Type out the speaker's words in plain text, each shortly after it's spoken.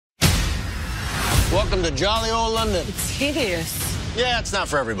Welcome to jolly old London. It's hideous. Yeah, it's not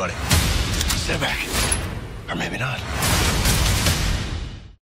for everybody. Step back. Or maybe not.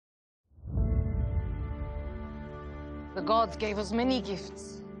 The gods gave us many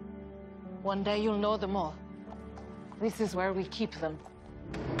gifts. One day you'll know them all. This is where we keep them.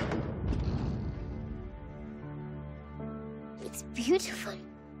 It's beautiful.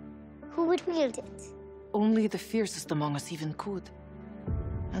 Who would wield it? Only the fiercest among us even could.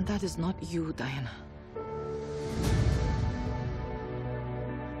 And that is not you, Diana.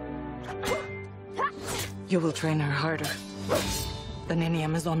 You will train her harder than any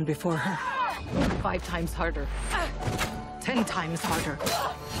Amazon before her. 5 times harder. 10 times harder.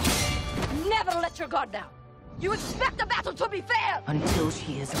 Never let your guard down. You expect the battle to be fair! Until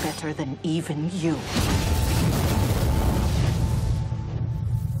she is better than even you.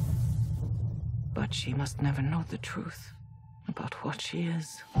 But she must never know the truth about what she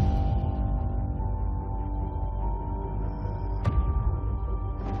is.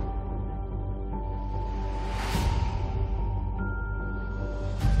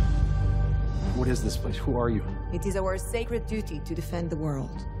 What is this place? Who are you? It is our sacred duty to defend the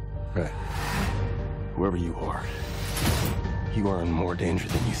world. Right. Whoever you are in more danger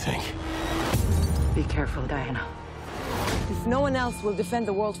than you think. Be careful, Diana. If no one else will defend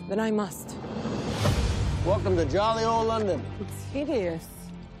the world, then I must. Welcome to jolly old London. It's hideous.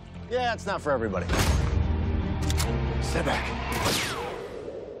 Yeah, it's not for everybody. Step back.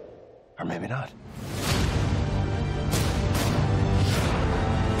 Or maybe not.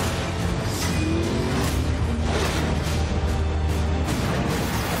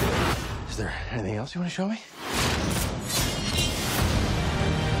 Is there anything else you want to show me?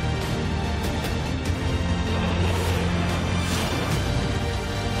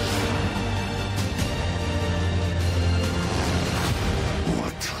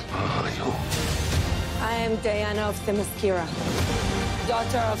 I am Diana of Themyscira,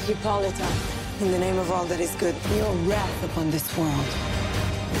 daughter of Hippolyta. In the name of all that is good, your wrath upon this world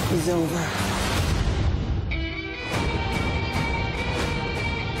is over.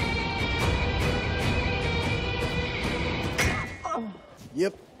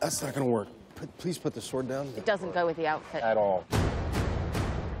 Yep, that's not gonna work. Please put the sword down. It doesn't go with the outfit. At all.